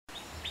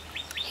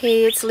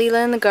Hey, it's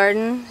Leela in the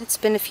garden. It's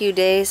been a few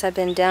days. I've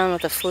been down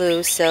with the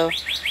flu, so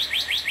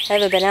I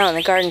haven't been out in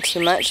the garden too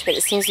much, but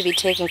it seems to be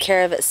taking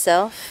care of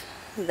itself.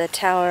 The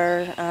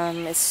tower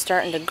is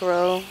starting to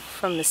grow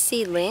from the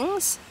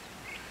seedlings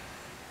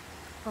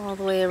all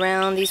the way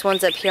around. These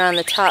ones up here on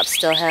the top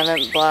still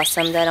haven't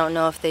blossomed. I don't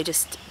know if they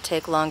just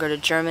take longer to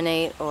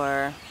germinate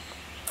or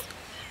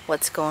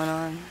what's going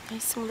on.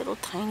 There's some little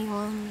tiny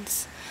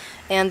ones.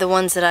 And the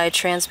ones that I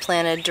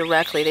transplanted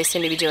directly, they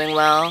seem to be doing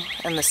well,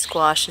 and the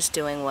squash is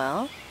doing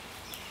well.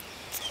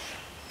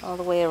 All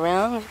the way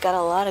around, we've got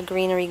a lot of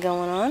greenery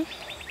going on.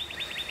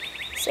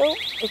 So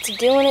it's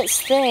doing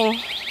its thing.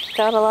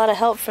 Got a lot of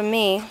help from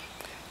me.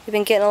 We've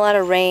been getting a lot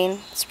of rain.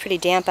 It's pretty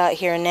damp out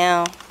here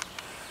now.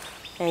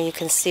 And you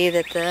can see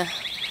that the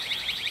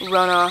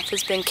runoff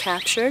has been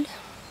captured.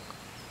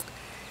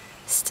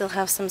 Still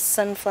have some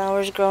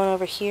sunflowers growing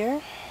over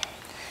here.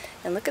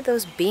 And look at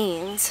those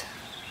beans.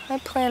 I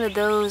planted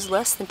those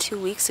less than 2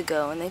 weeks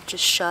ago and they've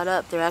just shot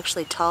up. They're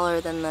actually taller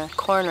than the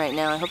corn right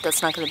now. I hope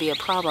that's not going to be a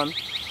problem,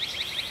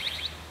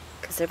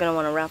 because they're going to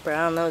want to wrap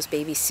around those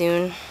babies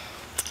soon.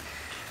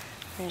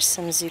 There's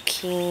some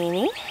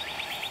zucchini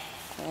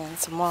and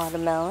some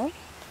watermelon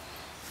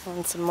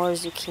and some more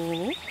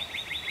zucchini,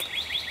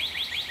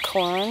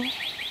 corn,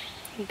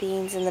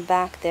 beans in the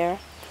back there.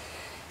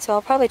 So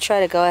I'll probably try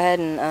to go ahead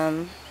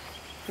and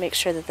make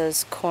sure that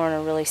those corn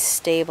are really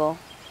stable,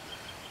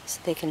 so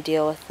they can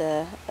deal with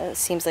the, it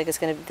seems like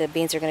the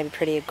beans are going to be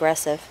pretty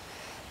aggressive.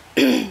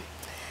 And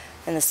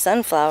the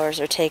sunflowers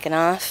are taking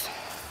off.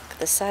 Look at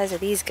the size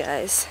of these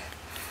guys.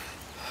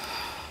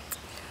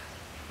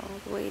 All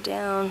the way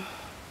down.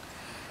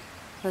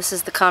 This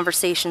is the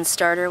conversation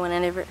starter. When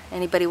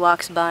anybody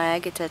walks by, I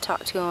get to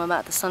talk to them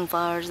about the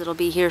sunflowers that'll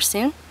be here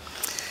soon.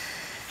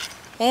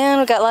 And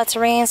we've got lots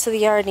of rain, so the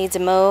yard needs a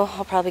mow.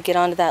 I'll probably get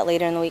onto that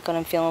later in the week when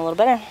I'm feeling a little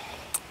better.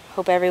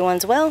 Hope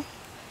everyone's well.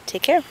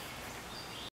 Take care.